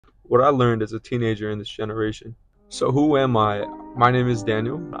what I learned as a teenager in this generation. So who am I? My name is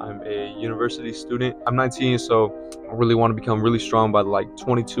Daniel. I'm a university student. I'm 19, so I really want to become really strong by like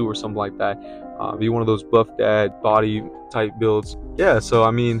 22 or something like that. Be one of those buff dad body type builds. Yeah, so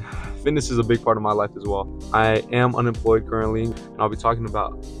I mean, fitness is a big part of my life as well. I am unemployed currently, and I'll be talking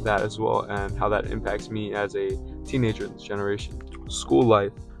about that as well and how that impacts me as a teenager in this generation. School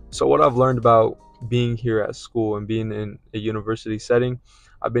life. So what I've learned about being here at school and being in a university setting,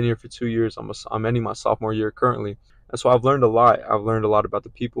 I've been here for 2 years. I'm ending my sophomore year currently, and so I've learned a lot. I've learned a lot about the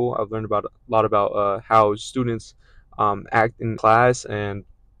people. I've learned about a lot about how students act in class and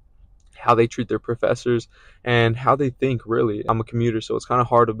how they treat their professors and how they think. Really, I'm a commuter, so it's kind of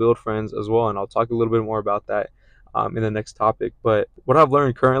hard to build friends as well, and I'll talk a little bit more about that in the next topic. But what I've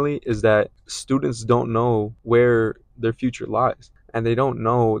learned currently is that students don't know where their future lies, and they don't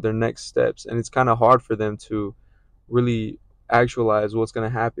know their next steps, and it's kind of hard for them to really actualize what's going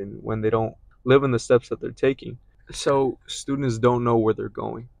to happen when they don't live in the steps that they're taking. So students don't know where they're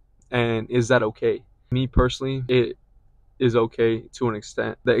going. And is that okay? Me personally, it is okay to an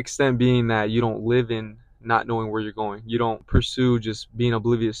extent. The extent being that you don't live in not knowing where you're going. You don't pursue just being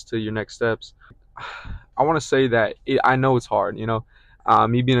oblivious to your next steps. I want to say that I know it's hard,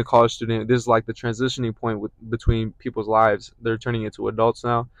 me being a college student, this is like the transitioning point between people's lives. They're turning into adults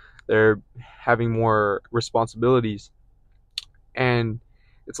now. They're having more responsibilities, and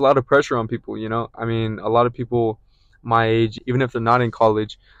it's a lot of pressure on people. I mean, a lot of people my age, even if they're not in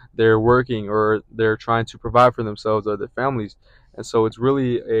college, they're working or they're trying to provide for themselves or their families. And so it's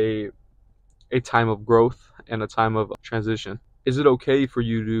really a time of growth and a time of transition. Is it okay for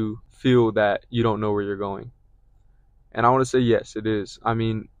you to feel that you don't know where you're going? And I want to say yes, it is. I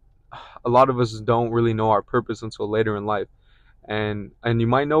mean, a lot of us don't really know our purpose until later in life, and you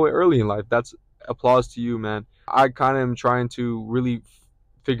might know it early in life. That's applause to you, man. I kind of am trying to really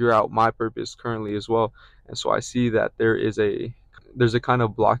figure out my purpose currently as well, and so I see that there's a kind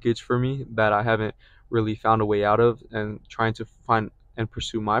of blockage for me that I haven't really found a way out of, and trying to find and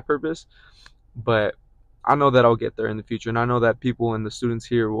pursue my purpose. But I know that I'll get there in the future, and I know that people and the students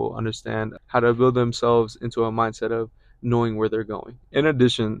here will understand how to build themselves into a mindset of knowing where they're going. In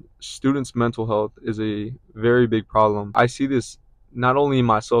addition, students' mental health is a very big problem. I see this not only in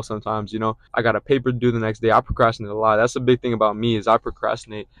myself sometimes. I got a paper due the next day. I procrastinate a lot. That's the big thing about me, is I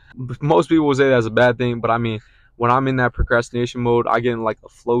procrastinate. Most people will say that's a bad thing, but I mean, when I'm in that procrastination mode, I get in like a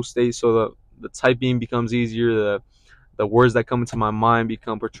flow state, so the typing becomes easier. The words that come into my mind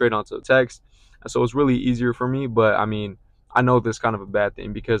become portrayed onto the text, and so it's really easier for me. But I mean, I know this kind of a bad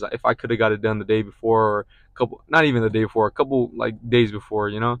thing, because if I could have got it done the day before, or not even the day before, a couple like days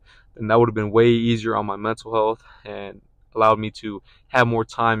before, then that would have been way easier on my mental health and allowed me to have more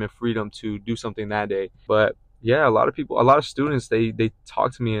time and freedom to do something that day. But yeah, a lot of students, they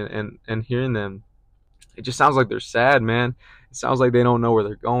talk to me, and hearing them, it just sounds like they're sad, man. It sounds like they don't know where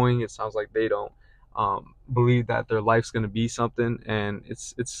they're going. It sounds like they don't believe that their life's going to be something, and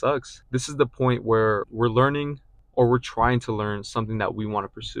it sucks. This is the point where we're learning, or we're trying to learn something that we want to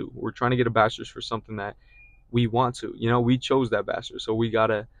pursue. We're trying to get a bachelor's for something that we want to. We chose that bachelor's, so we got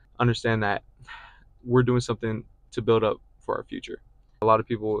to understand that we're doing something to build up for our future. A lot of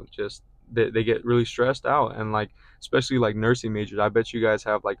people just they get really stressed out, and like, especially like nursing majors, I bet you guys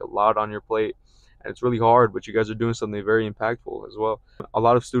have like a lot on your plate, and it's really hard, but you guys are doing something very impactful as well. A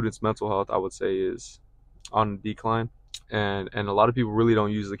lot of students' mental health, I would say, is on decline, and a lot of people really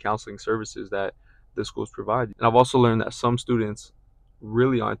don't use the counseling services that the schools provide. And I've also learned that some students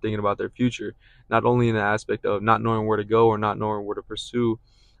really aren't thinking about their future, not only in the aspect of not knowing where to go or not knowing where to pursue,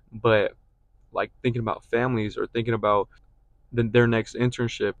 but like thinking about families, or thinking about their next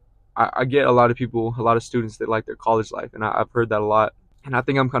internship. I get a lot of people, a lot of students that like their college life, and I've heard that a lot. And I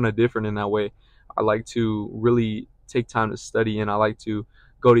think I'm kind of different in that way. I like to really take time to study, and I like to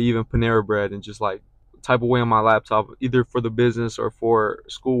go to even Panera Bread and just like type away on my laptop, either for the business or for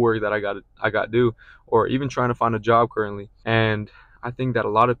schoolwork that I got due, or even trying to find a job currently. And I think that a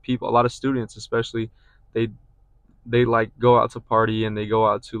lot of people, a lot of students especially, they like go out to party, and they go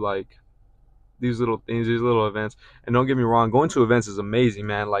out to like these little things, these little events. And don't get me wrong, going to events is amazing,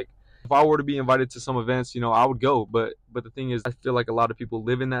 man. Like, if I were to be invited to some events, I would go. But the thing is, I feel like a lot of people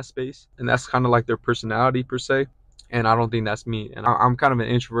live in that space, and that's kind of like their personality per se. And I don't think that's me. And I'm kind of an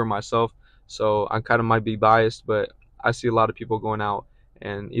introvert myself, so I kind of might be biased, but I see a lot of people going out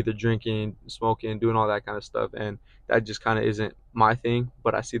and either drinking, smoking, doing all that kind of stuff, and that just kind of isn't my thing.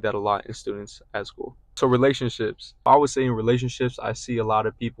 But I see that a lot in students at school. So relationships, I would say in relationships, I see a lot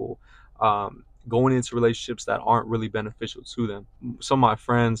of people going into relationships that aren't really beneficial to them. Some of my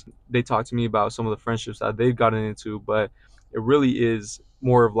friends, they talk to me about some of the friendships that they've gotten into, but it really is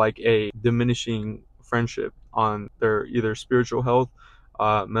more of like a diminishing friendship on their either spiritual health,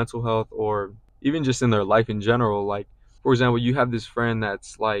 mental health, or even just in their life in general. Like, for example, you have this friend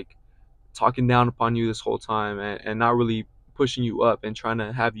that's like talking down upon you this whole time, and not really pushing you up and trying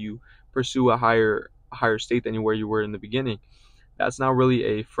to have you pursue a higher state than where you were in the beginning. That's not really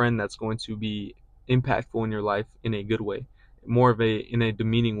a friend that's going to be impactful in your life in a good way, more of a in a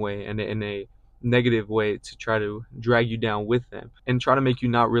demeaning way and in a negative way to try to drag you down with them and try to make you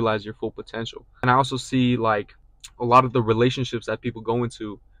not realize your full potential. And I also see like a lot of the relationships that people go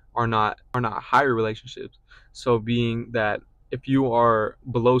into are not higher relationships. So being that if you are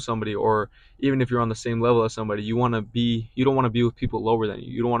below somebody, or even if you're on the same level as somebody, you don't want to be with people lower than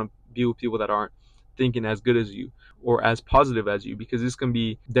you. You don't want to be with people that aren't thinking as good as you or as positive as you, because this can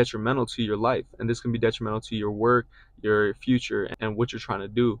be detrimental to your life, and this can be detrimental to your work, your future, and what you're trying to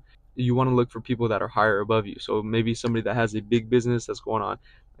do. You want to look for people that are higher above you. So maybe somebody that has a big business that's going on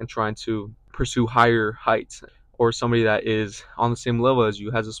and trying to pursue higher heights, or somebody that is on the same level as you,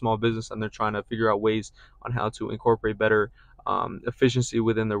 has a small business, and they're trying to figure out ways on how to incorporate better efficiency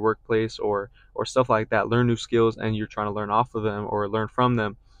within their workplace, or stuff like that, learn new skills, and you're trying to learn off of them or learn from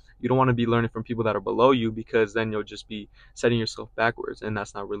them. You don't want to be learning from people that are below you, because then you'll just be setting yourself backwards, and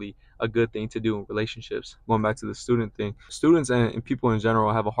that's not really a good thing to do in relationships. Going back to the student thing, students and people in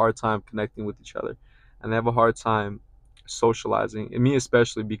general have a hard time connecting with each other, and they have a hard time socializing, and me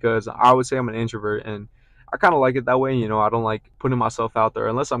especially, because I would say I'm an introvert, and I kind of like it that way. I don't like putting myself out there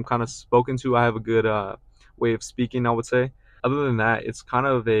unless I'm kind of spoken to. I have a good way of speaking, I would say. Other than that, it's kind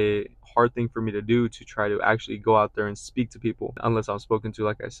of a hard thing for me to do, to try to actually go out there and speak to people unless I'm spoken to.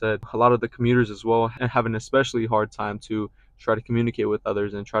 Like I said, a lot of the commuters as well have an especially hard time to try to communicate with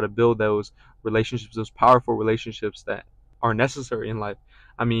others and try to build those relationships, those powerful relationships that are necessary in life.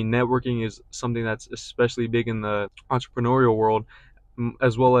 I mean, networking is something that's especially big in the entrepreneurial world,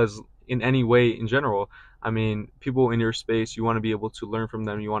 as well as in any way in general. I mean, people in your space, you want to be able to learn from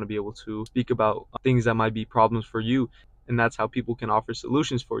them. You want to be able to speak about things that might be problems for you. And that's how people can offer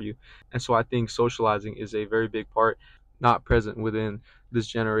solutions for you. And so I think socializing is a very big part, not present within this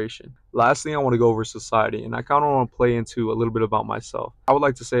generation. Lastly, I want to go over society, and I kind of want to play into a little bit about myself. I would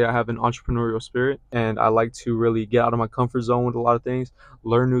like to say I have an entrepreneurial spirit, and I like to really get out of my comfort zone with a lot of things.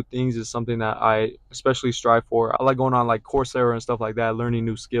 Learn new things is something that I especially strive for. I like going on like Coursera and stuff like that, learning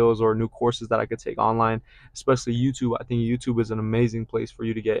new skills or new courses that I could take online, especially YouTube. I think YouTube is an amazing place for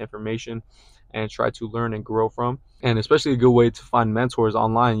you to get information and try to learn and grow from, and especially a good way to find mentors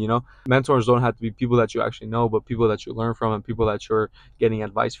online. Mentors don't have to be people that you actually know, but people that you learn from and people that you're getting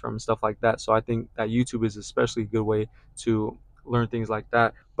advice from and stuff like that. So I think that YouTube is especially a good way to learn things like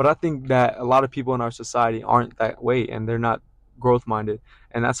that. But I think that a lot of people in our society aren't that way, and they're not growth minded,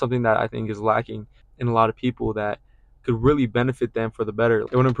 and that's something that I think is lacking in a lot of people that could really benefit them for the better.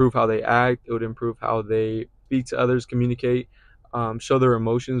 It would improve how they act, it would improve how they speak to others, communicate, show their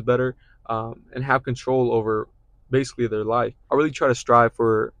emotions better, and have control over basically their life. I really try to strive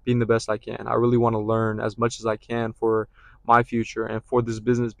for being the best I can. I really want to learn as much as I can for my future and for this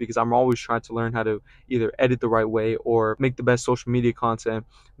business, because I'm always trying to learn how to either edit the right way or make the best social media content,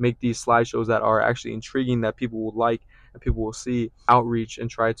 make these slideshows that are actually intriguing, that people will like and people will see, outreach, and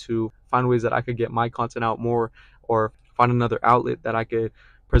try to find ways that I could get my content out more, or find another outlet that I could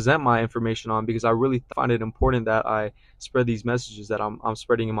present my information on, because I really find it important that I spread these messages that I'm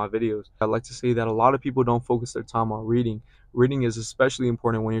spreading in my videos. I'd like to say that a lot of people don't focus their time on reading. Reading is especially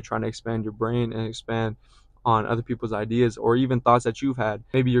important when you're trying to expand your brain and expand on other people's ideas or even thoughts that you've had.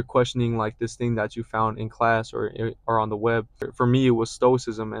 Maybe you're questioning like this thing that you found in class or on the web. For me, it was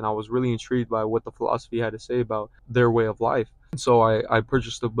Stoicism, and I was really intrigued by what the philosophy had to say about their way of life. So I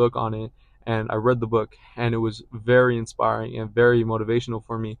purchased a book on it, and I read the book, and it was very inspiring and very motivational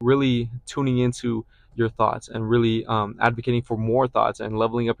for me, really tuning into your thoughts and really advocating for more thoughts and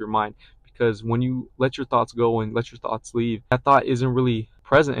leveling up your mind. Because when you let your thoughts go and let your thoughts leave, that thought isn't really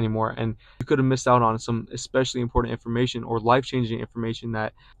present anymore, and you could have missed out on some especially important information or life-changing information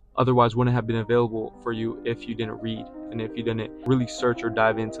that otherwise wouldn't have been available for you if you didn't read and if you didn't really search or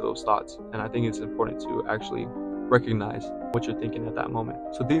dive into those thoughts. And I think it's important to actually recognize what you're thinking at that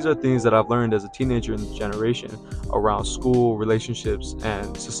moment. So these are things that I've learned as a teenager in this generation around school, relationships,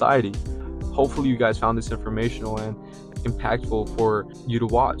 and society. Hopefully you guys found this informational and impactful for you to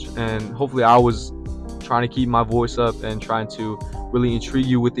watch, and hopefully I was trying to keep my voice up and trying to really intrigue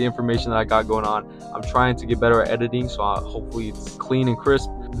you with the information that I got going on. I'm trying to get better at editing, so hopefully it's clean and crisp.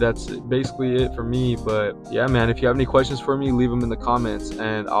 that's basically it for me. But yeah, man, if you have any questions for me, leave them in the comments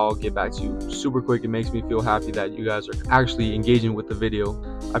and I'll get back to you super quick. It makes me feel happy that you guys are actually engaging with the video.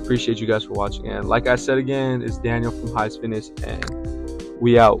 I appreciate you guys for watching, and like I said again, it's Daniel from Highest Fitness, and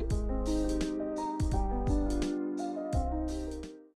we out.